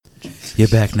You're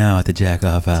back now at the Jack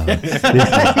Off Hour. That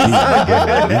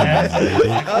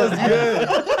was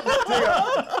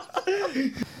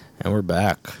good. And we're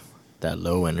back. That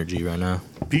low energy right now.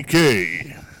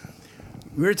 PK.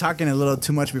 We were talking a little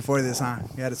too much before this, huh?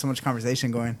 We had so much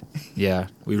conversation going. Yeah,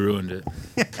 we ruined it.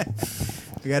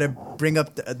 We got to bring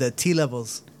up the T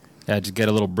levels. Yeah, just get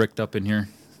a little bricked up in here.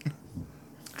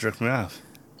 Jerk me off.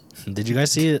 Did you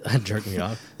guys see it? Jerk me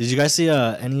off. Did you guys see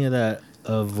any of that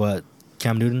of what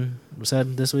Cam Newton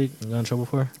said this week and got in trouble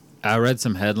for? I read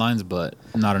some headlines, but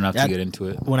not enough to get into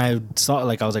it. When I saw it,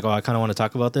 like, I was like, oh, I kind of want to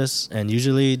talk about this. And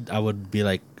usually I would be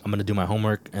like, I'm going to do my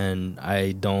homework, and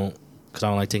I don't, because I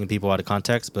don't like taking people out of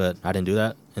context, but I didn't do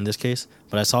that in this case.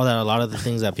 But I saw that a lot of the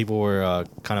things that people were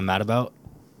kind of mad about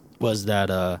was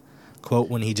that quote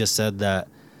when he just said that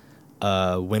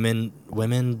women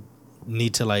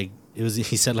need to, like,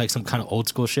 he said like some kind of old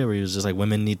school shit where he was just like,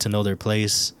 women need to know their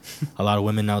place. A lot of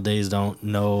women nowadays don't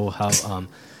know how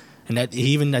and that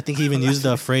I think he even used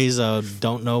the phrase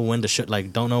don't know when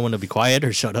to be quiet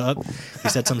or shut up. He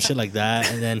said some shit like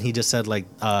that, and then he just said like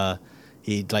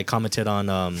he like commented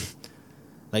on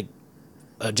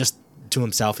just to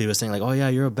himself, he was saying like, oh yeah,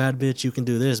 you're a bad bitch, you can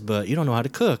do this, but you don't know how to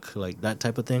cook, like that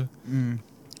type of thing.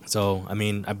 So I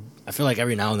mean, I feel like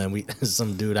every now and then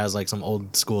some dude has like some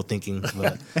old school thinking,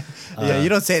 but yeah, you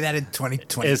don't say that in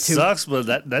 2022. It sucks, but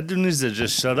that dude needs to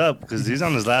just shut up because he's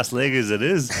on his last leg as it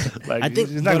is. Like, I think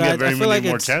he's not getting very many like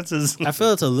more chances. I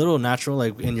feel it's a little natural,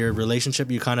 like in your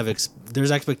relationship, you kind of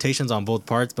there's expectations on both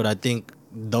parts, but I think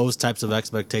those types of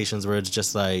expectations where it's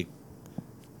just like,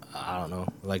 I don't know,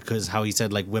 like, because how he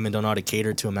said like women don't know how to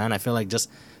cater to a man. I feel like just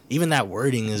even that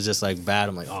wording is just like bad.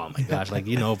 I'm like, oh my gosh, like,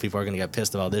 you know, people are gonna get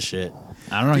pissed about this shit.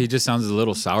 I don't know. He just sounds a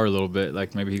little sour, a little bit.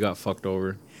 Like maybe he got fucked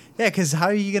over. Yeah, because how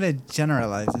are you going to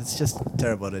generalize? It's just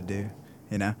terrible to do,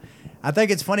 you know? I think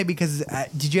it's funny because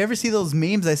did you ever see those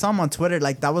memes? I saw them on Twitter.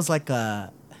 Like, that was like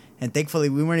and thankfully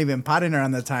we weren't even potting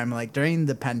around the time. Like, during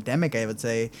the pandemic, I would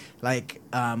say, like,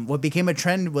 what became a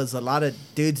trend was a lot of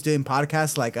dudes doing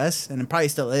podcasts like us, and it probably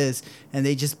still is, and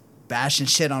they just bashing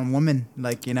shit on women,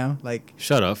 like, you know, like,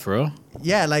 shut up, for real.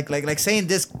 Yeah, like saying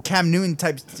this Cam Newton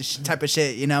type of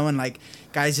shit, you know, and like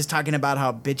guys just talking about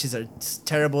how bitches are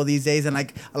terrible these days, and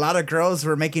like a lot of girls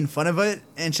were making fun of it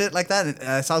and shit like that. And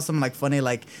I saw some like funny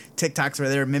like TikToks where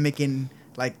they were mimicking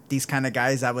like these kind of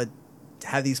guys that would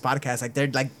have these podcasts,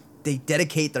 like they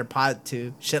dedicate their pod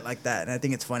to shit like that, and I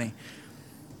think it's funny.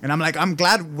 And I'm like, I'm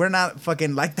glad we're not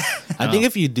fucking like that. I think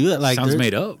if you do that, like, sounds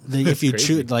made up. If you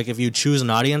choose an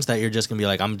audience that you're just gonna be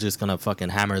like, I'm just gonna fucking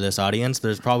hammer this audience.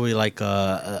 There's probably like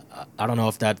I don't know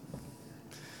if that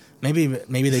maybe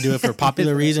they do it for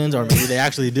popular reasons, or maybe they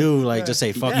actually do like just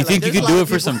say fuck. You think you could do it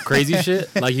for some crazy shit?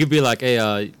 Like you'd be like,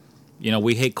 hey, you know,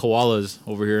 we hate koalas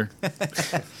over here.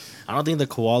 I don't think the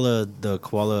koala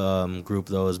group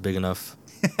though is big enough.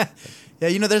 Yeah,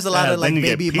 you know, there's a lot of like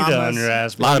baby mamas. On your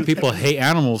ass, a lot of people hate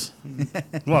animals. You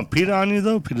want PETA on you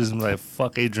though? PETA's like,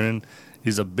 fuck Adrian.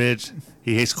 He's a bitch.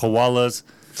 He hates koalas,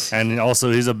 and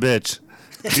also he's a bitch.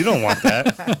 You don't want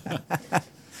that.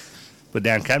 But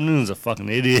damn, Cam Newton's a fucking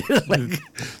idiot. Like,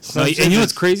 and you know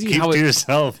what's crazy? Keep to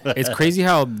yourself. It's crazy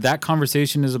how that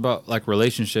conversation is about like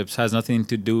relationships, has nothing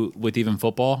to do with even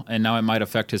football, and now it might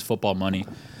affect his football money.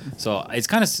 So it's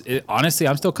kind of honestly,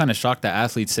 I'm still kind of shocked that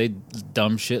athletes say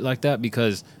dumb shit like that,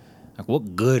 because like,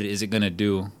 what good is it gonna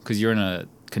do? Because you're in a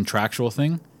contractual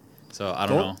thing. So I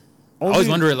don't know. I always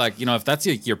wonder, like, you know, if that's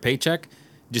your paycheck,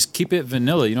 just keep it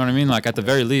vanilla. You know what I mean? Like at the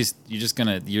very least,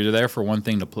 you're there for one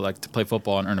thing, to play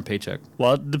football and earn a paycheck.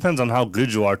 Well, it depends on how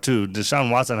good you are too.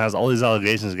 Deshaun Watson has all these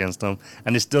allegations against him,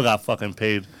 and he still got fucking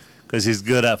paid because he's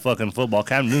good at fucking football.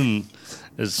 Cam Newton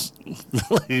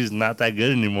he's not that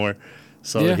good anymore,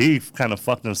 so he kind of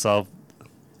fucked himself.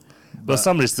 But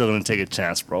somebody's still gonna take a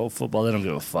chance, bro. Football, they don't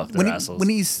give a fuck. They're assholes.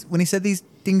 When he said these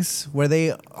things, were they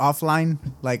offline,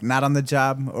 like not on the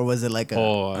job, or was it like I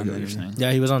get what you're saying.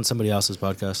 Yeah, he was on somebody else's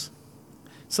podcast.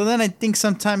 So then I think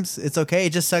sometimes it's okay.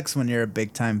 It just sucks when you're a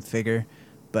big time figure,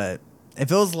 but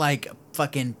if it was like a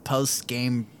fucking post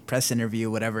game press interview,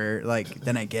 whatever, like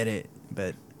then I get it.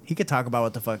 But he could talk about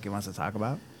what the fuck he wants to talk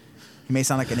about. He may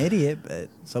sound like an idiot, but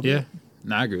so yeah,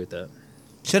 no, I agree with that.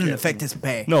 Shouldn't affect his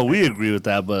pay. No, we agree with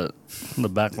that, but the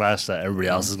backlash that everybody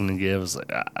else is going to give is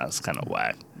like, that's kind of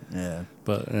whack. Yeah.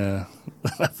 But, yeah,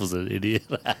 that was an idiot.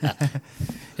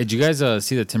 Did you guys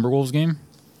see the Timberwolves game?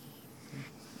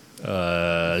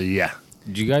 Yeah.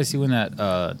 Did you guys see when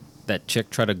that chick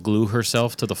tried to glue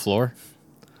herself to the floor?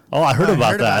 Oh, I heard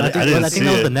about that. I didn't see it.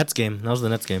 That was the Nets game. That was the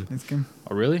Nets game.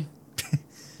 Oh, really?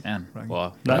 Man,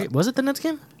 well, Was it the Nets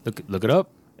game? Look it up.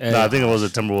 No, I think it was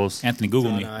the Timberwolves. Anthony,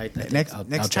 Google me.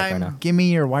 Next time, give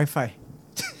me your Wi-Fi.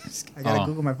 I gotta Oh.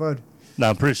 Google my phone. No,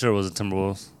 I'm pretty sure it was the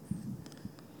Timberwolves.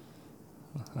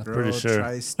 I'm Girl pretty sure.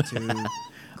 tries to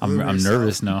I'm glue herself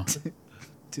nervous now.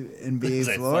 to NBA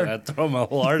Like, floor. fuck, I throw my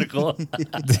whole article.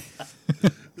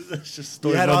 That's just You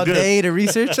story had no all good. day to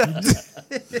research.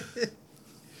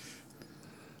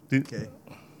 Dude, Okay,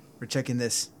 we're checking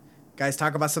this. Guys,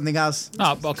 talk about something else.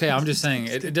 No, okay, I'm just saying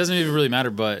it doesn't even really matter.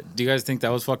 But do you guys think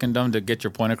that was fucking dumb to get your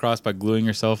point across by gluing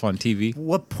yourself on TV?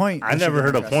 What point? I never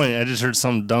heard a point. I just heard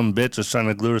some dumb bitch was trying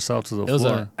to glue herself to the It was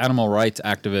floor. an animal rights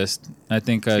activist. I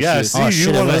think. Yeah, she- see, Oh, you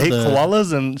shit, it want to was hate the-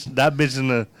 koalas, and that bitch in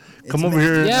the come over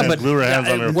here yeah, and but glue her hands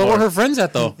on her where floor. were her friends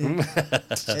at though?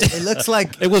 It looks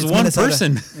like It was it's one Minnesota.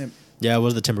 person. Yeah, it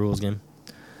was the Timberwolves game.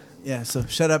 Yeah, so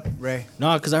shut up, Ray.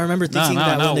 No, because I remember thinking no,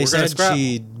 that no, when they we're gonna said scrap.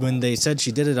 when they said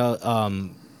she did it,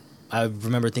 I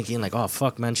remember thinking like, oh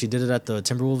fuck, man, she did it at the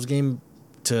Timberwolves game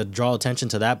to draw attention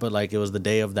to that, but like it was the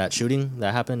day of that shooting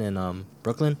that happened in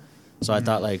Brooklyn, so I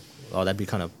thought like, oh, that'd be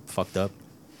kind of fucked up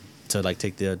to like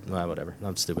take the whatever.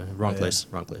 I'm stupid. Wrong Yeah. place.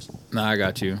 Wrong place. Nah, I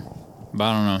got you. But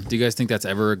I don't know. Do you guys think that's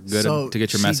ever good So to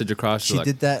get your she- message across? She Like-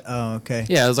 did that. Oh, okay.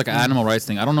 Yeah, it was like an animal rights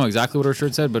thing. I don't know exactly what her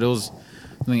shirt said, but it was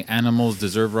something animals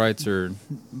deserve rights or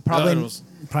Probably, it was-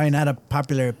 probably not a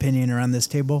popular opinion around this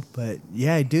table, but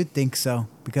yeah, I do think so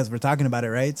because we're talking about it,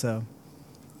 right? So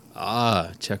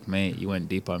checkmate. You went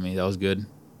deep on me. That was good.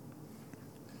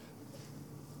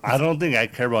 I don't think I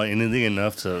care about anything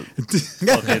enough to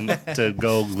fucking to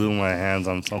go glue my hands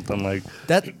on something like.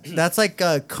 that's like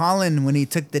Colin when he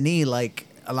took the knee. Like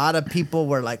a lot of people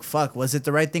were like, "Fuck, was it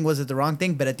the right thing? Was it the wrong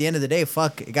thing?" But at the end of the day,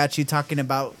 fuck, it got you talking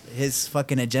about his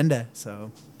fucking agenda.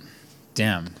 So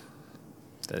Damn.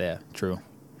 Yeah, true.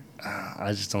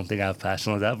 I just don't think I have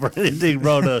passion like that for anything,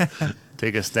 bro. To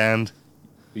take a stand.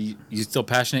 You still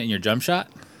passionate in your jump shot?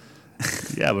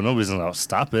 Yeah, but nobody's gonna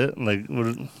stop it. Like,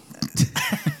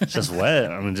 it's just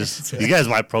wet. I mean, just you guys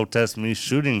might protest me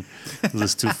shooting 'cause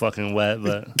it's too fucking wet,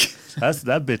 but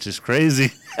that bitch is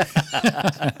crazy.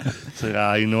 It's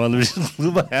like, you know what? Let me just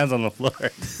glue my hands on the floor.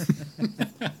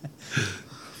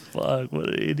 Fuck, what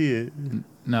an idiot.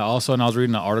 No. Also, when I was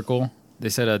reading an article, they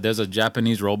said there's a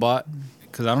Japanese robot.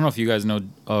 Because I don't know if you guys know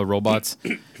robots.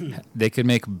 They could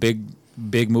make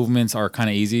big movements are kind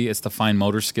of easy. It's the fine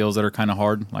motor skills that are kind of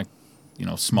hard, like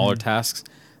smaller tasks.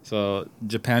 So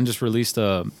Japan just released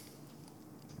a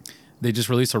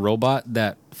robot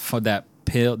that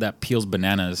peels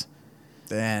bananas.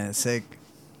 damn, sick.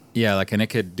 Yeah, and it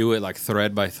could do it like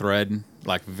thread by thread,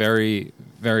 like very,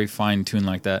 very fine tuned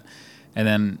like that. And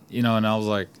then, and I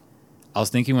was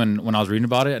thinking when I was reading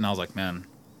about it, and I was like, man,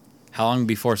 how long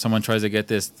before someone tries to get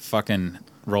this fucking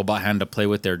robot hand to play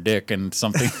with their dick and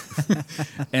something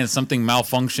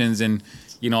malfunctions and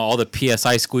all the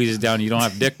PSI squeezes down, you don't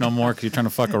have dick no more because you're trying to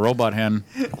fuck a robot hand.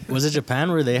 Was it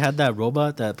Japan where they had that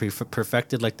robot that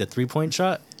perfected like the 3-point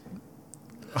shot?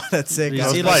 Oh, that's sick. You I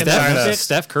was see, like, like, China.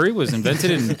 Steph Curry was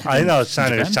invented in I know it's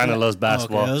China. Japan? China loves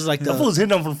basketball. Okay, it was like the the- fool's hitting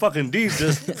them from fucking deep.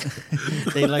 Just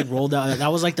They like rolled out.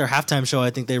 That was like their halftime show. I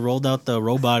think they rolled out the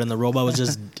robot, and the robot was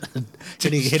just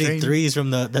hitting Strange. threes from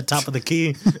the top of the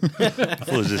key. the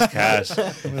fool's just cash.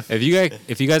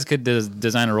 If you guys could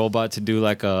design a robot to do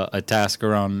like a task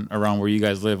around where you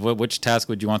guys live, which task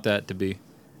would you want that to be?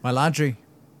 my laundry.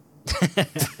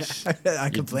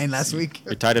 I complained last week.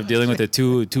 You're tired of dealing with the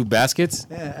two baskets?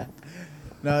 Yeah.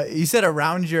 No, you said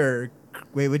around your.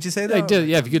 Wait, what'd you say though?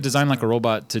 Yeah, if you could design like a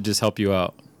robot to just help you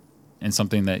out in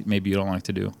something that maybe you don't like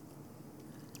to do.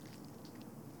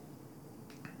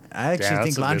 I actually that's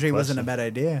think a good laundry wasn't a question. bad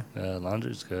idea.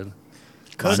 Laundry's good.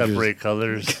 Laundry's- Separate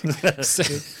colors.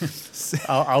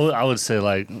 I would say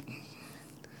like,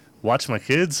 watch my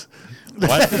kids.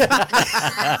 What?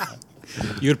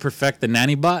 You would perfect the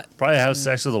nanny bot? Probably have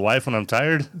sex with the wife when I'm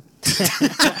tired.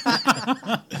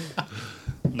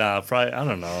 Nah, probably. I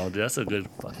don't know. Dude, that's a good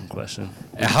fucking question.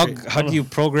 How do you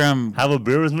program? Have a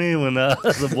beer with me when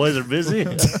the boys are busy.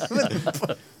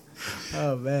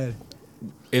 Oh man.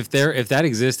 If that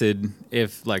existed,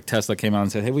 if like Tesla came out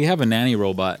and said, "Hey, we have a nanny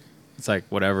robot," it's like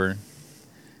whatever.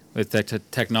 With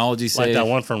technology, Like say that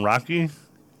one from Rocky.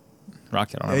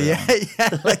 Rocket. I don't know that Yeah, one.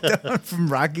 yeah, like the one from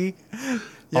Rocky.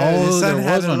 Yeah, Oh, his son there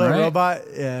had was a one, little right? robot.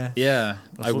 Yeah. Yeah.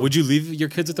 Would you leave your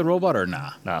kids with the robot or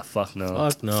nah? Nah, fuck no.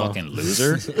 Fuck no. Fucking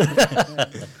loser.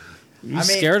 You I mean-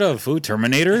 scared of food?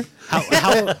 Terminator?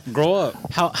 How grow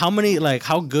up? How many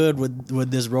how good would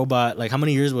this robot how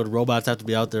many years would robots have to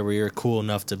be out there where you're cool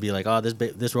enough to be like, oh,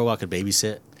 this robot could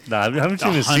babysit? Nah, haven't you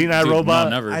even Dude, seen iRobot? No,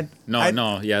 never.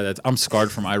 No. Yeah, I'm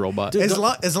scarred from iRobot. Dude,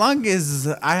 As long as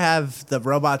I have the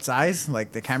robot's eyes,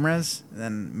 like the cameras,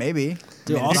 then maybe.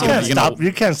 Dude, I mean, also- You can't you know- stop.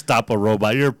 You can't stop a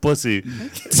robot. You're a pussy.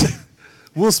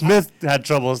 Will Smith had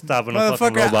trouble stopping a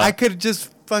fucking Motherfucker, robot. I could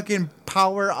just fucking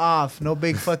power off. No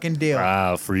big fucking deal.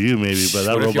 For you maybe, but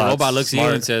that What if your robot's robot looks at you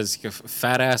smart. and says,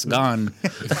 "Fat ass gone"?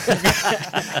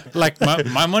 Like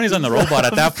my money's on the robot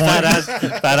at that point.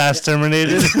 Fat ass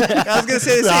terminated. I was gonna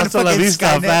say the same Hasta la fucking vista,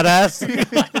 Skynet. fat ass.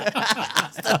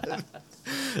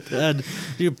 Dad,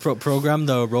 you program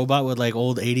the robot with like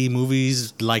old 80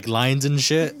 movies, like lines and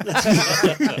shit.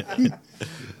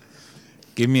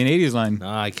 Give me an '80s line. No,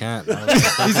 I can't.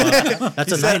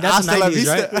 That's a said, that's "Hasta la 90s,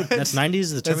 vista." right? That's 90s.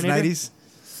 The That's Terminator. 90s.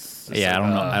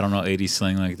 Yeah, I don't know '80s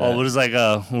slang like that. Oh, what is like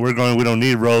we don't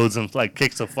need roads and like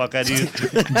kicks the fuck out of you.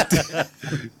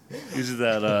 Uses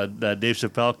that Dave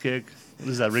Chappelle kick. What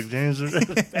is that, Rick James?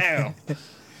 Damn.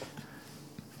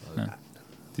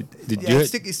 Did Yeah, you?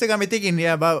 you still got me thinking.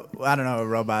 Yeah, about I don't know a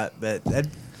robot, but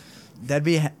that'd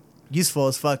be useful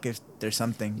as fuck if there's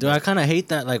something. Dude, I kind of hate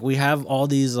that. Like we have all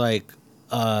these like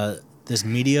this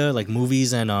media, like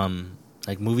movies and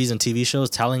TV shows,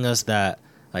 telling us that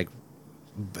like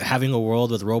having a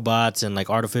world with robots and like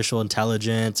artificial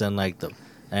intelligence and like the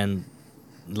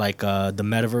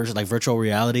metaverse, like virtual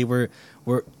reality,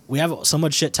 we have so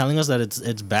much shit telling us that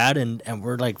it's bad and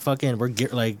we're like fucking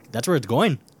like that's where it's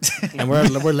going, and we're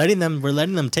letting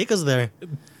them take us there.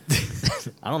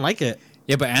 I don't like it.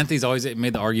 Yeah, but Anthony's always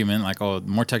made the argument like, oh,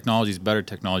 more technology is better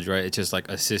technology, right? It just like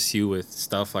assists you with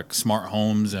stuff like smart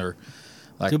homes or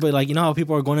like. Dude, but like you know how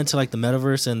people are going into like the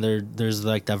metaverse and there's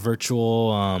like that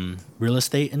virtual real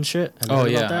estate and shit. Have you Oh,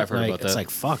 heard yeah, about that? I've heard like, about It's that. like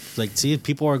fuck. Like see,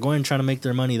 people are going trying to make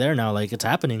their money there now. Like it's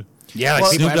happening. Yeah,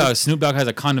 like Well, Snoop Dogg has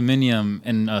a condominium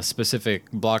in a specific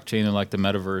blockchain in like the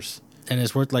metaverse. And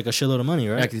it's worth like a shitload of money,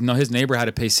 right? Like, no, his neighbor had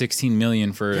to pay $16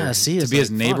 million for Yeah, see, to it's be his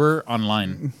like, neighbor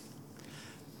online.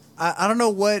 I don't know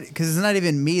what, because it's not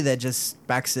even me that just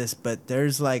backs this, but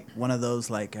there's like one of those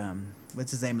like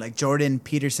what's his name, like Jordan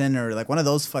Peterson or like one of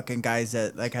those fucking guys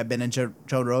that like have been in Joe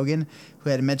Rogan, who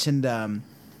had mentioned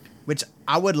which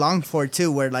I would long for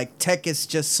too, where like tech is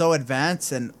just so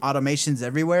advanced and automation's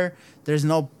everywhere. There's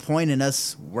no point in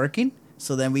us working,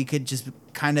 so then we could just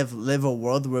kind of live a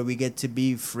world where we get to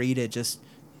be free to just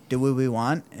do what we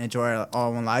want, enjoy our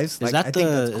own lives. Is that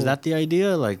is that the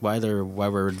idea? Like why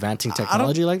we're advancing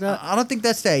technology like that? I don't think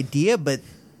that's the idea, but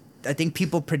I think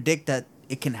people predict that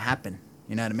it can happen.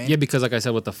 You know what I mean? Yeah, because like I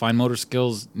said, with the fine motor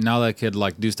skills, now they could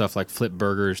like do stuff like flip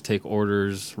burgers, take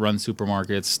orders, run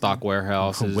supermarkets, stock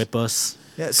warehouses. Whip us.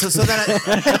 Yeah. So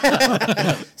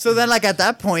then, so then, like at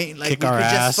that point, like Kick we our could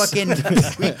ass. just fucking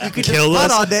we could Kill just us.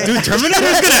 fun all day. Dude,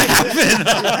 Terminator's gonna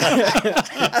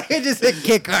happen. I could just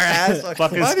kick our ass. Like,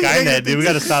 Fucking why do you think Skynet, it dude. We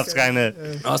gotta thinks- stop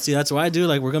Skynet. Oh, see, that's why I do.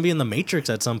 Like we're gonna be in the Matrix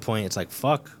at some point. It's like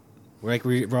fuck.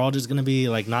 We're all just gonna be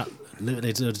like not.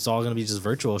 It's all gonna be just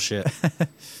virtual shit. We're all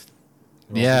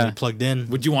gonna Yeah. be plugged in.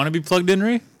 Would you want to be plugged in,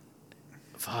 Ray?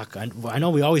 Fuck, I know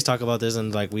we always talk about this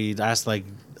and like we asked like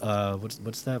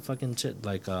what's that fucking shit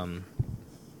like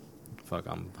fuck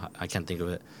I can't think of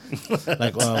it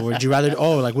like would you rather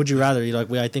would you rather you know,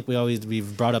 like I think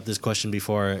we've brought up this question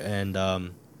before and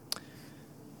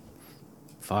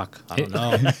fuck I don't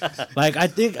know like I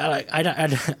think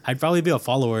I'd probably be a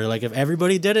follower like if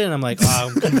everybody did it and I'm like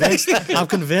I'm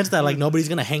convinced that like nobody's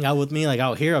gonna hang out with me like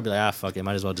out here I'll be like fuck it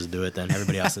might as well just do it then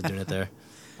everybody else is doing it there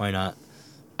why not.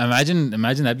 Imagine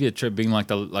that'd be a trip being like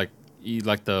the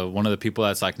one of the people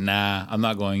that's like, nah, I'm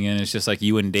not going in. It's just like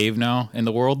you and Dave now in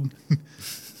the world,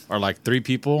 or like 3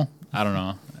 people. I don't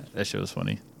know. That shit was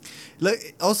funny. Look,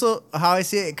 also how I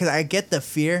see it, because I get the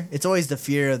fear. It's always the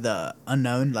fear of the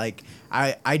unknown. Like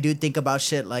I do think about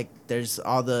shit like there's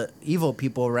all the evil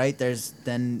people, right? There's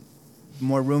then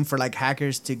more room for like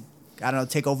hackers to, I don't know,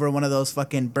 take over one of those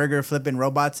fucking burger flipping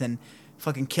robots and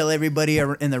fucking kill everybody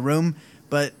in the room.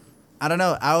 But I don't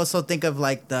know. I also think of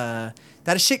like that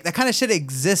kind of shit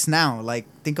exists now. Like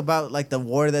think about like the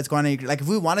war that's going on. Like if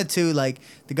we wanted to, like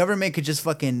the government could just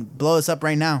fucking blow us up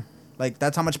right now. Like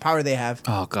that's how much power they have.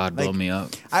 Oh God, blow Like, me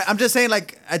up. I'm just saying,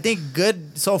 like, I think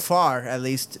good so far, at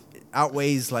least,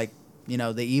 outweighs, like, you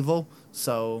know, the evil.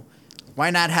 So why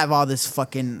not have all this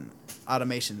fucking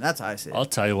automation? That's how I see it. I'll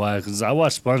tell you why, because I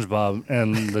watch SpongeBob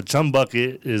and the chum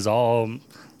bucket is all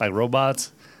like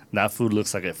robots. And that food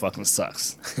looks like it fucking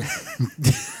sucks.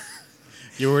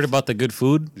 You're worried about the good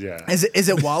food? Yeah. Is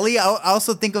it Wall-E? I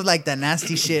also think of, like, that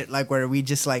nasty shit, like, where we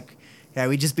just, like,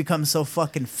 we just become so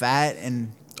fucking fat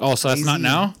and... Oh, so that's not Easy.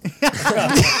 now?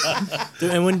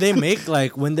 Dude, and when they make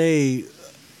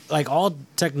all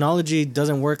technology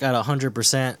doesn't work at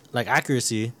 100% like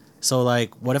accuracy. So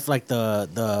like, what if like the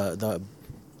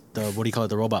what do you call it?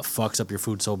 The robot fucks up your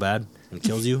food so bad and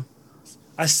kills you.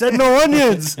 I said no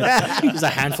onions. There's a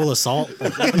handful of salt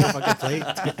on your fucking plate.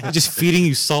 Just feeding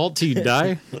you salt till you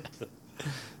die?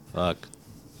 Fuck.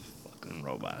 Fucking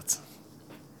robots.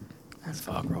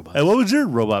 Fuck robots. Hey, what would your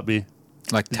robot be?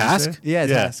 Like Did you task? say? Yeah,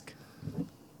 Yeah. task.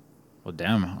 Well,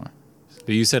 damn.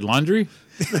 But you said laundry?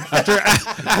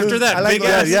 after that I like big laundry.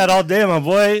 ass. Yeah, all day, my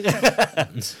boy.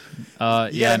 Yeah,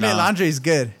 Yeah, man, no. laundry is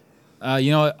good.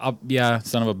 You know what? Yeah,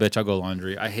 son of a bitch, I'll go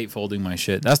laundry. I hate folding my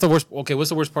shit. That's the worst. Okay, what's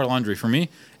the worst part of laundry? For me,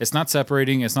 it's not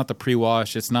separating. It's not the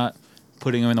pre-wash. It's not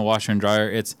putting them in the washer and dryer.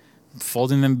 It's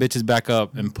folding them bitches back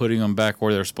up and putting them back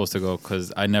where they're supposed to go,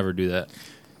 because I never do that.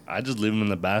 I just leave them in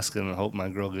the basket and hope my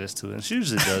girl gets to it. And she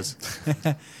usually does.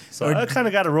 So I kind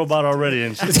of got a robot already,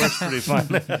 and she works pretty fine.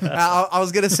 I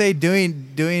was gonna say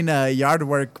doing yard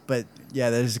work, but yeah,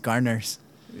 there's gardeners.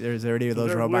 There's already those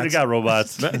We robots. already got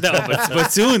robots.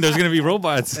 But soon there's gonna be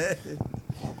robots.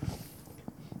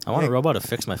 I want a robot to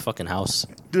fix my fucking house.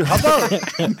 Dude, how about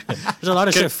There's a lot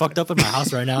of shit fucked up in my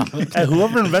house right now. hey,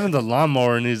 whoever invented the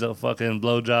lawnmower needs a fucking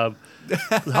blowjob?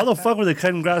 How the fuck were they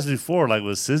cutting grass before? Like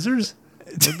with scissors?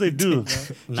 What'd they do?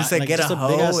 Just like get just a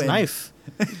big ass hoe and- knife.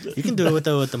 You can do it with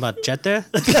the machete.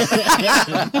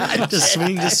 just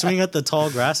swing at the tall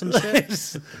grass and shit.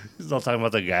 He's all talking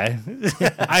about the guy.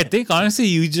 I think honestly,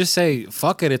 you just say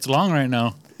fuck it. It's long right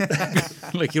now.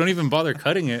 Like you don't even bother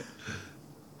cutting it.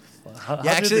 How Yeah,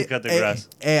 did actually, they cut the hey, grass?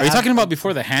 hey, Are you I- talking about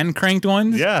before the hand cranked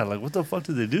ones? Yeah, like what the fuck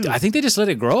did they do? I think they just let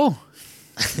it grow.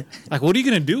 Like, what are you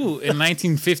gonna do in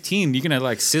 1915? You gonna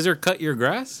like scissor cut your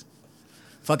grass?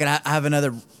 Fucking, I have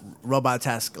another robot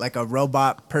task, like a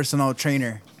robot personal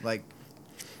trainer. Like,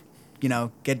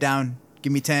 get down,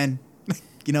 give me 10.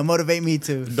 Motivate me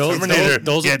to. Terminator,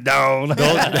 get down.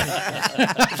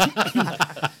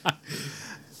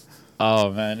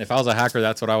 Oh man, if I was a hacker,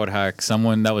 that's what I would hack.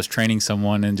 Someone that was training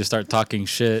someone and just start talking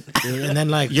shit. And then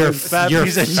like You're fat you're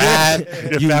piece of fat.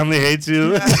 Your family hates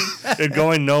you. You're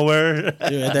going nowhere. dude,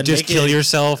 and then Just kill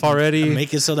yourself already.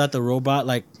 Make it so that the robot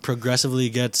like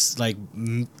progressively gets like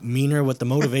meaner with the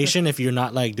motivation if you're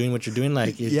not like doing what you're doing.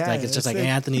 Like, Yeah, like it's just that's like, it. hey,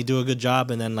 Anthony, do a good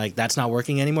job, and then like that's not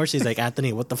working anymore. She's like,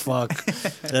 Anthony, what the fuck?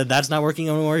 That's not working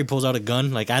anymore. He pulls out a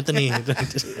gun. Like, Anthony,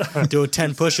 do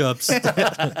 10 push-ups.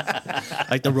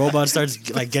 Like the robot starts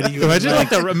like getting you. Imagine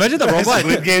the robot.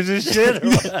 Squid Games and shit.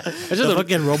 Imagine the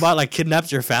fucking robot like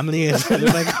kidnaps your family and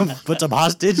like puts them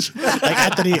hostage. Like,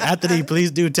 Anthony,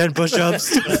 please do 10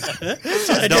 push-ups.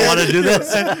 I don't want to do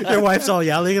this. Your wife's all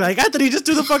yelling like, Anthony, just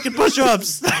do the fucking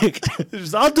push-ups. Like,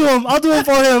 I'll do them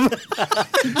for him.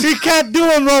 He can't do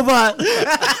them, robot.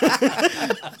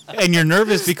 And you're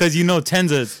nervous because you know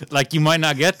 10's like you might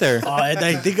not get there. oh, and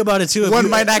like, think about it too. If One you-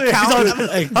 might not count.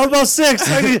 Like, How about 6?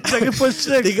 I can push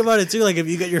 6. think about it too. Like, if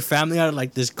you get your family out of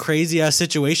like this crazy ass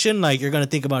situation, like you're gonna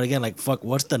think about it again. Like, fuck,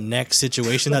 what's the next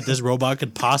situation that this robot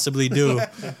could possibly do?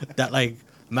 That like,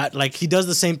 like he does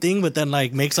the same thing, but then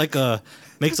like makes like a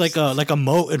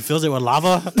moat and fills it with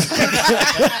lava.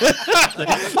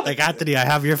 like, Anthony, I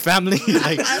have your family.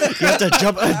 Like, you have to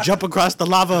jump across the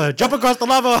lava. Jump across the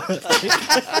lava.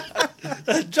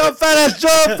 Jump, fat ass,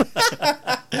 jump.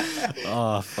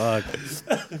 Oh fuck!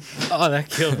 Oh, that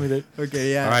killed me.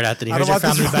 Okay, yeah. All right, Anthony, I here's don't your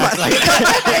want this family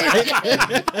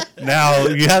back. Like, Now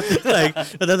you have to. like,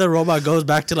 and then the robot goes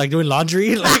back to like doing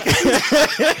laundry, like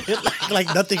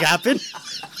nothing happened.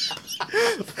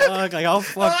 Fuck, like how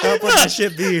fucked up would that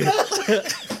shit be?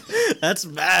 That's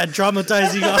mad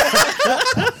traumatizing.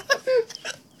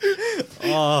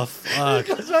 Oh fuck!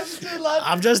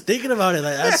 I'm just thinking about it.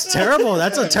 Like, that's terrible.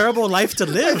 That's a terrible life to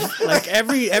live. Like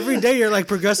every day, you're like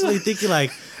progressively thinking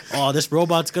like, oh, this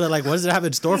robot's gonna like, what does it have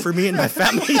in store for me and my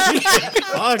family?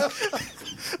 Fuck.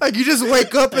 Like you just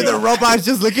wake up and the robot's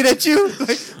just looking at you.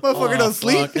 Like motherfucker don't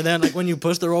sleep. Fuck. And then like when you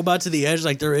push the robot to the edge,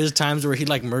 like there is times where he'd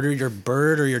like murder your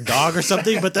bird or your dog or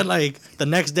something, but then like the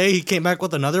next day he came back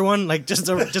with another one, like just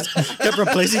kept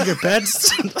replacing your pets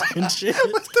and shit.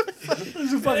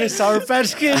 There's a fucking Sour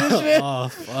Patch Kid and shit. Oh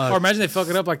fuck. Or imagine they fuck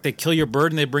it up like they kill your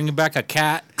bird and they bring back a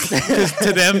cat. 'Cause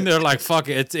to them, they're like, "Fuck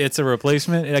it, it's a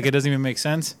replacement." Like it doesn't even make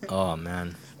sense. Oh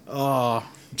man. Oh,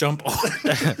 jump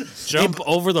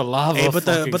over the lava. Hey, but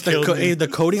fucking killed me. the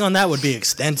coding on that would be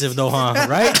extensive though, huh?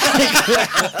 Right?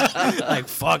 Like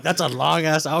fuck, that's a long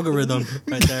ass algorithm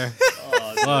right there.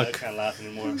 Oh, dude, I Fuck. can't laugh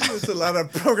anymore. There's a lot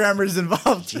of programmers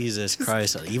involved. Jesus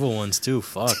Christ, evil ones too.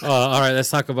 Fuck. All right, let's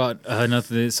talk about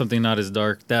something not as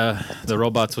dark. The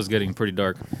robots was getting pretty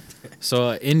dark. So,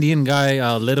 an Indian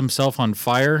guy lit himself on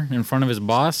fire in front of his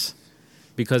boss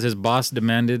because his boss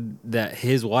demanded that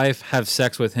his wife have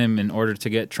sex with him in order to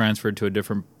get transferred to a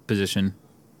different position.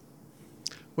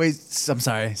 Wait, I'm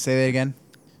sorry. Say that again.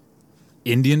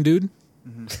 Indian dude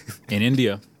in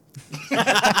India.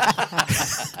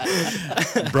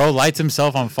 Bro lights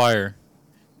himself on fire.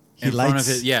 in front of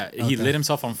his he lit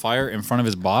himself on fire in front of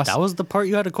his boss. That was the part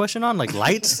you had a question on, like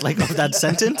lights, like of that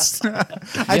sentence.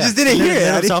 I just didn't hear Lit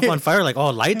it. himself on fire, like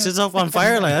lights himself on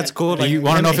fire, like that's cool. Like you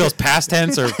want to know if it was past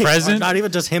tense or present? Not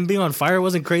even just him being on fire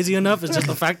wasn't crazy enough. It's just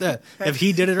the fact that if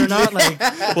he did it or not, like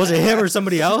was it him or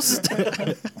somebody else?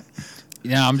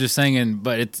 Yeah, I'm just saying,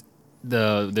 but it's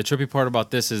the trippy part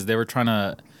about this is they were trying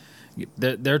to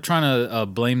they're trying to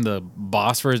blame the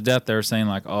boss for his death. They're saying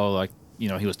like, oh, like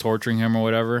he was torturing him or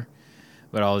whatever.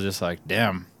 But I was just like,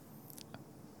 damn,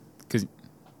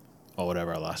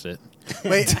 whatever. I lost it.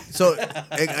 Wait, so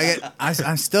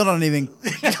I still don't even.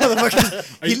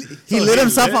 He lit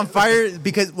himself on fire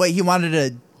because he wanted a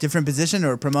different position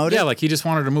or promoted. Yeah, like he just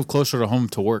wanted to move closer to home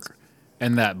to work,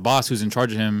 and that boss who's in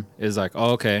charge of him is like,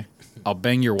 oh, okay, I'll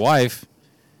bang your wife,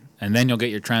 and then you'll get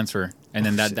your transfer, and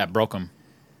then that broke him.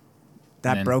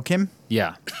 That broke him?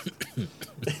 Yeah.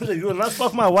 You will not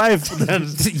fuck my wife. Then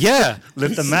Yeah.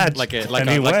 lit the match. Like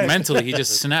mentally, he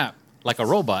just snapped like a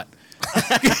robot. He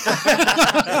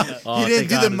didn't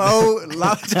do the Mo.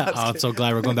 I'm so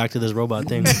glad we're going back to this robot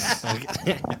thing.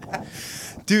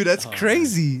 Dude, that's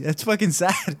crazy. That's fucking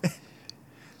sad.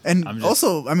 And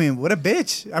also, I mean, what a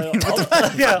bitch. I mean, what the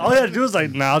fuck? Yeah, all you had to do was like,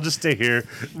 nah, I'll just stay here.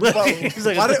 He's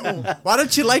like, Why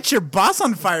don't you light your boss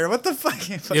on fire? What the fuck?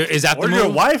 Is that or the your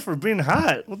move? wife for being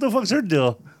hot. What the fuck's her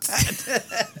deal?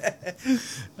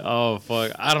 Oh,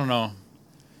 fuck. I don't know.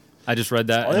 I just read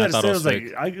that All and you I had to thought say it was was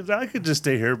fake. like, I could just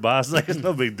stay here, boss. Like, it's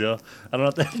no big deal. I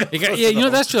don't have to. Yeah,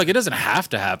 that's true. Like, it doesn't have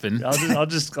to happen. I'll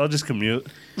just commute.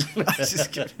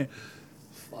 Just kidding.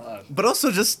 But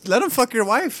also, just let him fuck your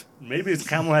wife. Maybe his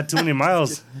camel had too many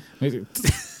miles.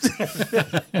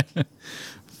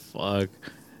 Fuck.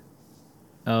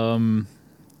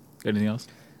 Anything else?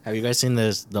 Have you guys seen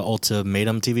the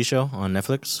Ultimatum TV show on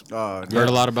Netflix? Oh, Heard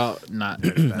a lot about not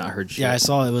heard shit. Yeah, I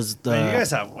saw it was the. Man, you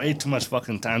guys have way too much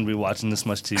fucking time to be watching this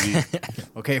much TV.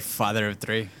 okay, father of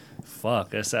three.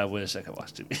 Fuck, I wish I could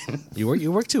watch TV.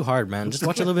 You work too hard, man. Just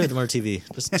watch a little bit more TV.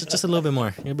 Just a little bit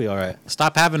more. You'll be all right.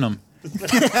 Stop having them.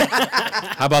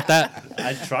 How about that?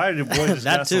 I tried. Your boy just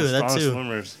That got too, some that strong too.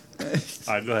 swimmers.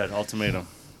 All right, go ahead. Ultimatum.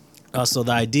 So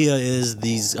the idea is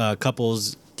these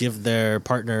couples give their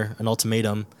partner an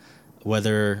ultimatum,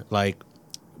 whether like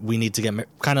we need to get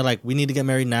we need to get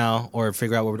married now, or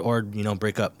figure out or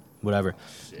break up, whatever.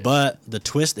 Shit. But the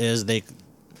twist is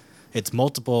it's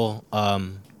multiple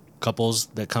couples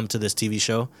that come to this TV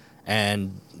show,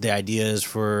 and the idea is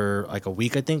for like a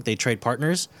week. I think they trade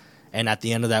partners, and at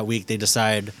the end of that week, they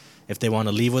decide if they want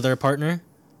to leave with their partner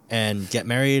and get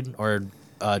married, or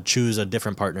choose a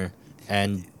different partner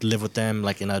and live with them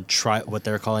like in what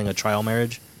they're calling a trial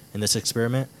marriage in this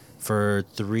experiment for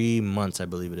 3 months, I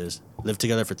believe it is. Live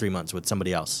together for 3 months with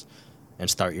somebody else and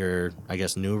start your, I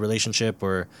guess, new relationship.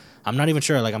 Or I'm not even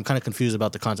sure. Like, I'm kind of confused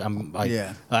about the concept. I'm like,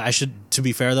 Yeah. To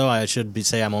be fair though, I should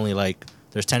say I'm only like,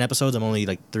 there's 10 episodes. I'm only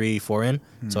like 4 in.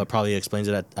 So it probably explains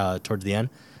it at towards the end.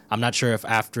 I'm not sure if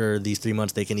after these 3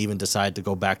 months they can even decide to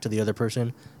go back to the other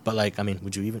person. But like, I mean,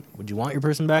 would you want your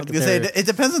person back? It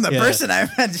depends on the person, I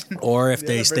imagine. Or if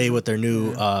they stay with their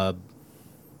new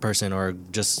person, or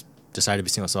just decide to be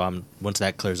single. So once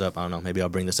that clears up, I don't know. Maybe I'll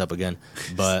bring this up again.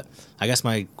 But I guess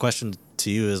my question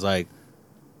to you is like,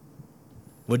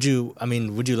 would you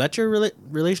let your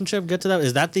relationship get to that?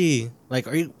 Is that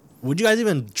would you guys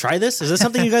even try this? Is this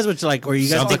something you guys would like, or you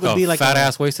guys think would be like fat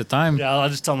ass waste of time? Yeah, I'll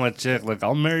just tell my chick, like,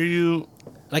 I'll marry you.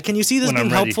 Like, can you see this when being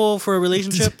I'm ready. helpful for a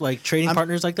relationship, like trading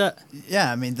partners like that?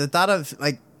 Yeah, I mean, the thought of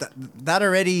like that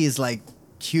already is like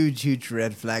huge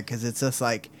red flag, because it's just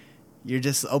like you're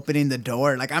just opening the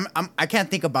door. Like I can't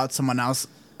think about someone else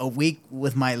a week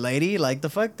with my lady. Like the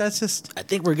fuck, that's just. I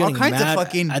think we're getting all kinds mad. of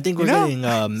fucking. I think we're getting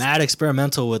mad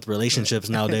experimental with relationships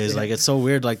nowadays. Like, it's so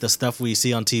weird, like the stuff we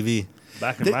see on TV.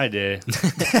 Back in my day.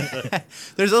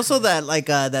 There's also that like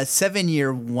that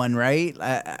 7-year one, right?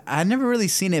 I never really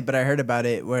seen it, but I heard about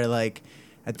it, where like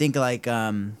I think like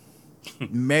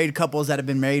married couples that have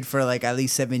been married for like at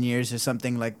least 7 years or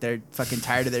something, like they're fucking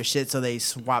tired of their shit, so they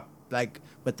swap like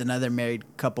with another married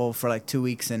couple for like 2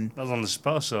 weeks. And That was on the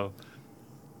Spouse Show.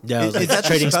 Yeah, it was Is like that the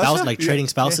trading spouse? spouse, like trading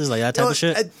spouses, like that type of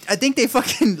shit. I think they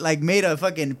fucking like made a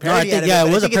fucking No, I parody think out of yeah, it.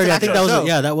 it was a it's parody. an I think actual that was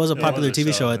show. that was a It popular was a TV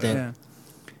show, show. I yeah. think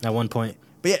Yeah. at one point.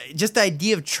 But yeah, just the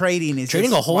idea of trading is Trading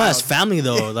just a whole wild. ass family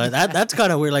though, like that's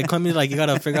kind of weird. Like, coming, like you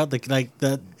gotta figure out the Like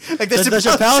the the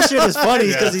Chappelle Chappelle shit is funny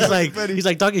Yeah. because Funny. he's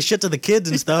like talking shit to the kids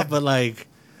and stuff, but like,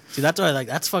 see, that's why like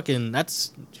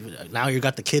that's now you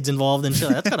got the kids involved and shit.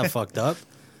 That's kind of fucked up.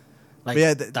 Like, But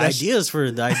yeah, the ideas for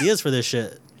this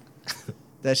shit.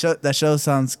 That show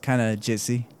sounds kind of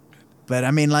jitzy, but I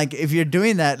mean, like if you're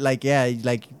doing that, like yeah,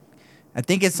 like I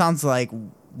think it sounds like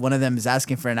one of them is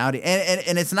asking for an outing,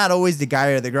 and it's not always the guy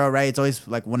or the girl, right? It's always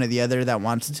like one or the other that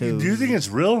wants to. Do you think it's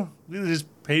real? Do they just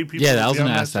pay people? Yeah, I to was be on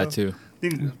gonna ask that show? too. I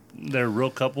think they're real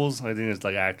couples. I think it's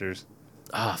like actors.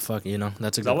 Ah, fuck, you know,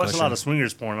 that's a 'Cause good I watch question. a lot of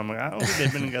swingers porn. I'm like, I don't think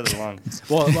they've been together long.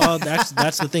 Well, that's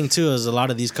the thing too. Is a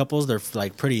lot of these couples, they're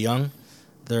like pretty young.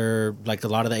 They're like a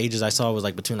lot of the ages I saw was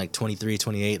like between like 23,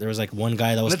 28. There was like one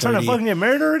guy that was They're trying 30. to fucking get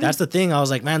married already. That's the thing. I was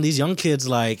like, man, these young kids,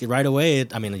 like right away.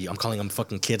 I mean, I'm calling them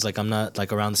fucking kids. Like I'm not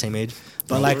like around the same age,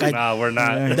 but like nah, we're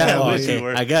not. that, I oh, wish we okay.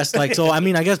 were. I guess like so. I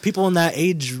mean, I guess people in that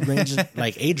age range,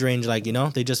 like you know,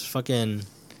 they just fucking.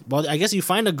 Well, I guess you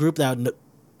find a group that,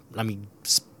 I mean,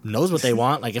 knows what they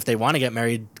want. Like if they want to get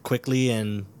married quickly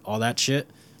and all that shit.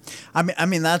 I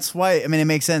mean that's why. I mean, it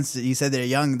makes sense that you said they're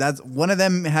young. That's one of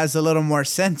them has a little more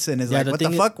sense and is Yeah, like, the what the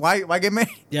thing is- fuck? Why get married?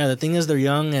 Yeah, the thing is they're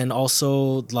young, and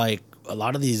also like a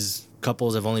lot of these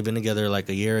couples have only been together like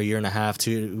a year and a half,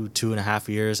 2.5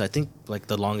 years. I think like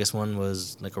the longest one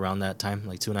was like around that time,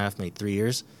 like 2.5, maybe 3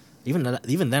 years.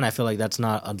 Even then, I feel like that's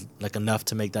not like enough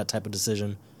to make that type of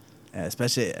decision. Yeah,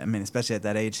 especially at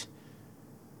that age.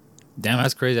 Damn,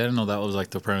 that's crazy. I didn't know that was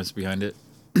like the premise behind it.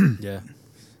 Yeah.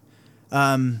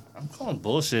 I'm calling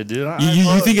bullshit, dude.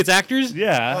 You think it's actors?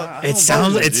 Yeah. I It don't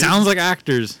sounds believe it sounds like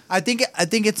actors. I think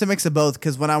it's a mix of both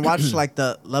because when I watch like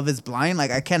the Love Is Blind,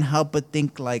 like I can't help but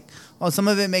think like, well, some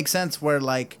of it makes sense where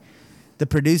like the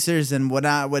producers and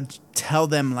whatnot would tell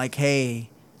them like, hey,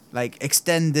 like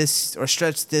extend this or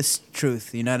stretch this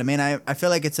truth. You know what I mean? I feel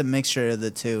like it's a mixture of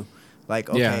the two. Like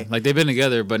okay, Yeah, like they've been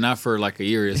together, but not for like a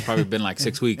year. It's probably been like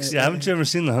 6 weeks. Yeah, haven't you ever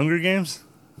seen the Hunger Games?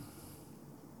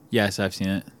 Yes, I've seen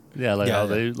it. Yeah, like Yeah, how yeah.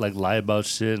 they like lie about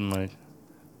shit and like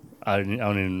I don't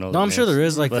even know. No, the I'm sure names. there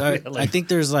is. Like, But, I think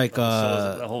there's like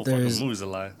the whole fucking there's. movie's a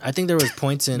lie. I think there was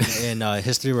points in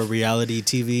history where reality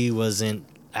TV wasn't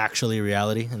actually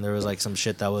reality, and there was like some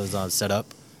shit that was set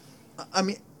up. I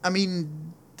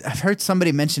mean, I've heard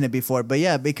somebody mention it before, but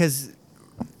yeah, because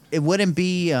it wouldn't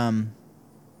be.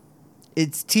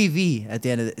 It's TV at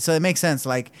the end of it, so it makes sense.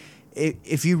 Like,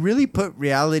 if you really put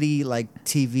reality like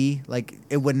TV, like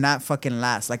it would not fucking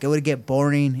last. Like it would get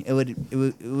boring. It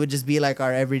would just be like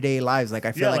our everyday lives. Like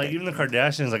I feel Yeah, like like even the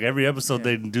Kardashians, like every episode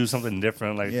they do something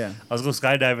different. Like Yeah. I was go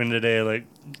skydiving today. Like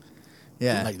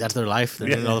yeah. Like that's their life. They're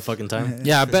doing it all the fucking time.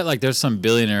 Yeah, I bet like there's some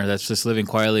billionaire that's just living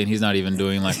quietly and he's not even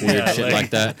doing like weird Yeah, shit like- like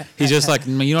that. He's just like,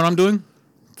 you know what I'm doing?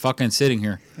 Fucking sitting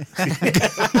here. I'm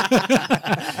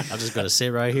just gonna sit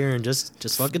right here and just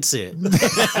fucking sit.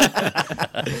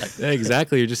 Yeah,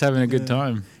 exactly. You're just having a good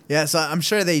time. Yeah, so I'm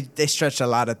sure they stretch a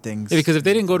lot of things. Yeah, because if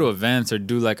they didn't go to events or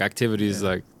do like activities,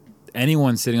 like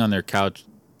anyone sitting on their couch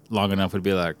long enough would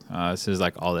be like, this is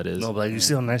like all it is. no, but like you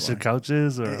see how nice the couch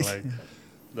is, or like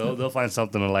they'll find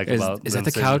something to like Is about. that them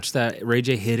the sitting couch that Ray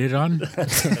J hit it on? there.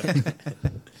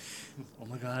 Oh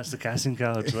my god, it's the casting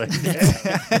couch. Like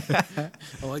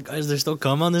Oh my god, is there still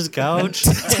cum on this couch?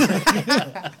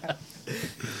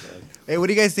 Hey, what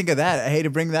do you guys think of that? I hate to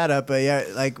bring that up, but yeah,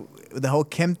 like the whole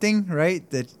Kim thing, right?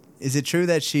 That is it true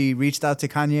that she reached out to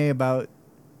Kanye about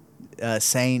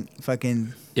saying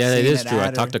fucking? Yeah, it saying is that true. I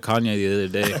ad or- talked to Kanye the other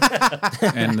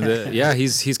day, and yeah,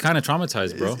 he's kind of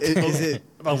traumatized, bro. Is it?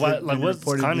 like what's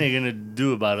reported- Kanye gonna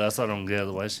do about it? That's what I don't get.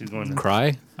 Why is she going to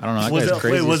Cry? I don't know. That Was guy's it,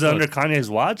 crazy. wait, was as it fuck. under Kanye's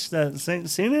watch that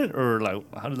seen it, or like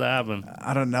how did that happen?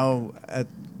 I don't know.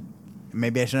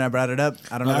 Maybe I shouldn't have brought it up.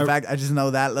 I don't know the fact. I just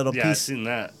know that little Yeah, I piece. seen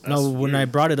that. No, That's when weird. I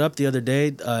brought it up the other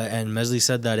day, and Mesley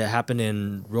said that it happened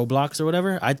in Roblox or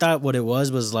whatever, I thought what it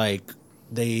was like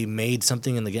they made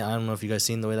something in the game. I don't know if you guys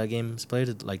seen the way that game's played.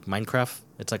 It's like Minecraft.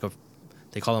 It's like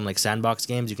they call them like sandbox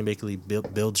games. You can basically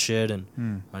build shit and I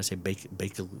want to say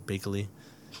basically.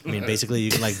 I mean, basically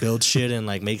you can like build shit and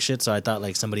like make shit. So I thought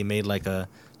like somebody made like a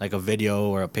video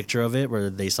or a picture of it where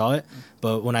they saw it.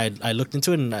 But when I looked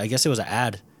into it, and I guess it was an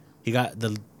ad.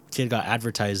 The kid got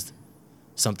advertised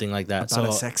something like that. About so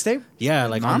a sex tape? yeah,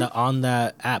 like Mom? on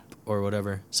that app or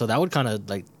whatever. So that would kind of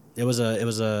like it was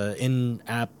a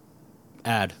in-app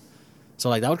ad. So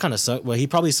like that would kind of suck. Well,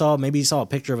 he saw a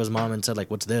picture of his mom and said like,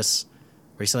 "What's this?"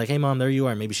 Or he said like, "Hey mom, there you are."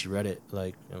 And maybe she read it.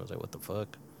 Like I was like, "What the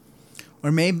fuck?"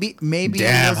 Or maybe. it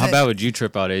Damn, how wasn't- bad would you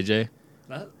trip out, AJ?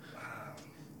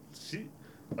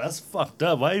 That's fucked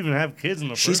up. Why even have kids in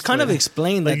the She's first kind of place?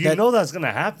 explained Like that. you know that's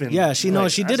gonna happen. Yeah, she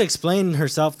Like, she did that's- explain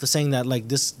herself to saying that like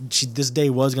this day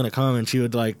was gonna come and she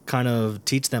would like kind of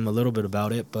teach them a little bit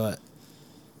about it. But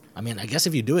I mean, I guess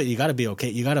if you do it, you got to be okay.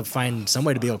 You got to find some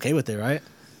way to be okay with it, right?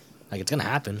 Like it's gonna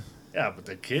happen. Yeah, but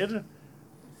the kid,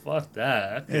 fuck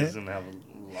that. That kid's gonna have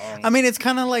a long. I mean, it's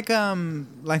kind of like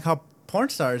how porn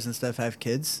stars and stuff have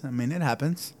kids. I mean, it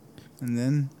happens. and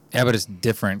then Yeah, but it's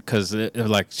different because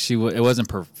like it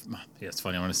wasn't yeah, it's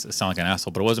funny. I want to sound like an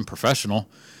asshole, but it wasn't professional.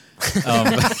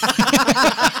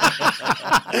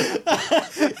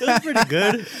 That's pretty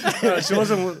good. She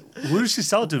wasn't. Who did she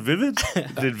sell it to? Vivid?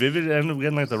 Did Vivid end up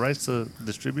getting like the rights to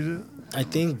distribute it? I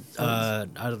think I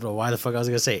don't know why the fuck I was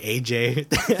gonna say AJ.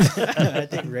 I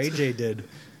think Ray J did.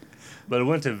 But it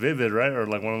went to Vivid, right? Or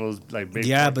like one of those like big.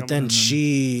 Yeah, tech but then companies?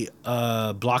 she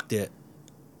blocked it.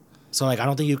 So like I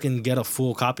don't think you can get a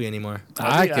full copy anymore.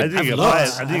 I think you can buy it.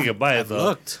 I think you can buy it though.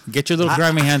 Looked. Get your little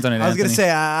grimy hands on it. I was gonna Anthony. say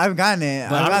I've gotten it.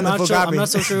 But I've gotten the full I'm copy. not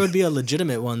so sure it would be a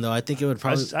legitimate one though. I think it would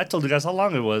probably. I told you guys how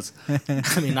long it was.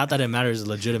 I mean, not that it matters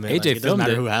legitimate. AJ like, it doesn't filmed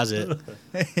matter it. who has it.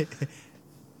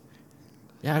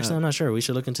 Yeah, actually, I'm not sure. We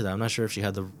should look into that. I'm not sure if she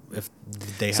had if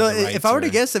they had So the rights if I were or- to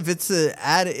guess, if it's an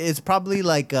ad, it's probably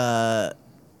like a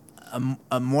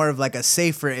more of like a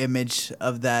safer image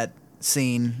of that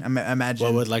scene. I imagine.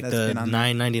 What with like that's the been on there.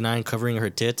 $9.99 covering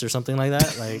her tits or something like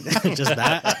that? Like just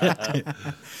that?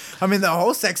 I mean, the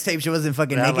whole sex tape, she wasn't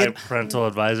fucking They had naked. like parental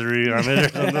advisory on it or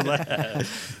something like that.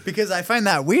 Because I find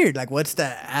that weird. Like, what's the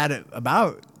ad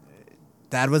about?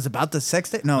 The ad was about the sex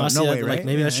tape? No, Honestly, no way, like, right?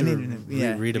 maybe I Yeah, should need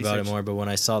to- read about it research. more. But when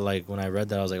I read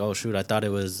that, I was like, oh shoot, I thought it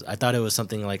was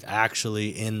something like actually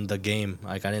in the game.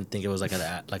 Like I didn't think it was like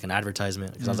an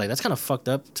advertisement. Because I was like, that's kind of fucked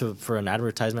up for an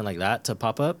advertisement like that to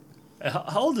pop up. How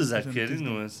old is that kid,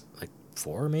 anyways? Like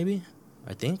 4 maybe,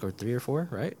 I think, or 3 or 4,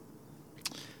 right?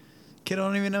 Kid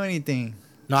don't even know anything.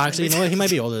 No, actually, you know what? He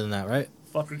might be older than that, right?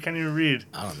 Fucker can't even read.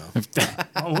 I don't know.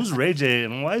 Oh, who's Ray J?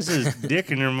 And why is his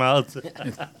dick in your mouth?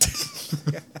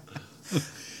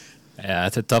 Yeah,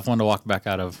 it's a tough one to walk back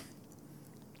out of.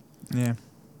 Yeah.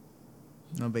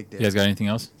 No big deal. You guys got anything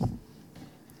else?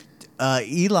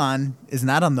 Elon is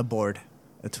not on the board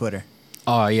of Twitter.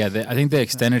 Oh yeah, I think they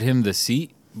extended him the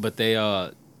seat, but they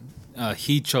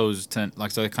he chose to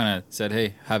so they kind of said,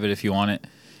 hey, have it if you want it,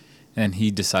 and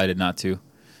he decided not to.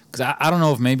 Because I don't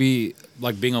know if maybe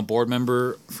like being a board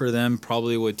member for them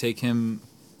probably would take him,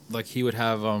 like he would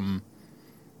have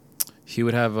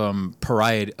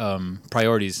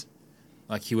priorities,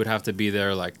 like he would have to be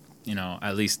there like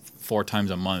at least 4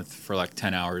 times a month for like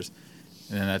 10 hours,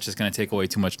 and then that's just gonna take away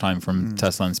too much time from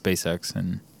Tesla and SpaceX.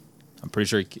 And I'm pretty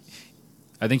sure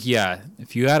I think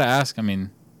if you had to ask, I mean,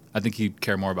 I think he'd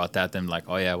care more about that than like,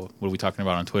 oh yeah, what are we talking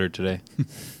about on Twitter today?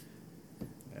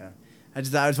 I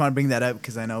just want to bring that up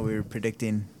because I know we were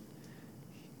predicting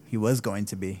he was going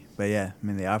to be. But yeah, I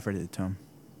mean, they offered it to him.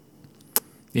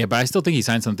 Yeah, but I still think he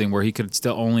signed something where he could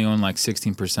still only own like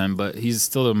 16%, but he's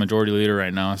still the majority leader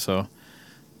right now, so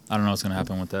I don't know what's going to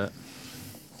happen with that.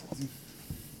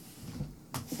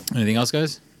 Anything else,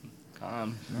 guys?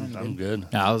 I'm good.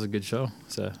 Yeah, that was a good show.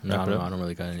 So, No, wrap it up. I don't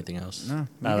really got anything else. No,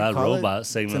 Now we that could call it. robot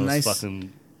segment It's a was nice-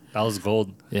 fucking. That was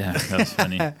gold. Yeah, that was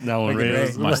funny. Now when Fucking Ray Ray.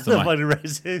 was My- fucking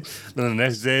racing, then the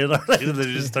next day, like, they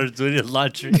just start doing your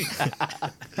laundry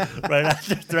right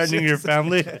after threatening your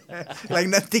family. Like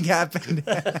nothing happened.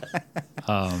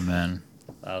 Oh, man.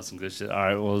 That was some good shit. All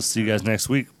right, we'll see you guys next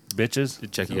week, bitches.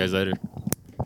 Check you guys later.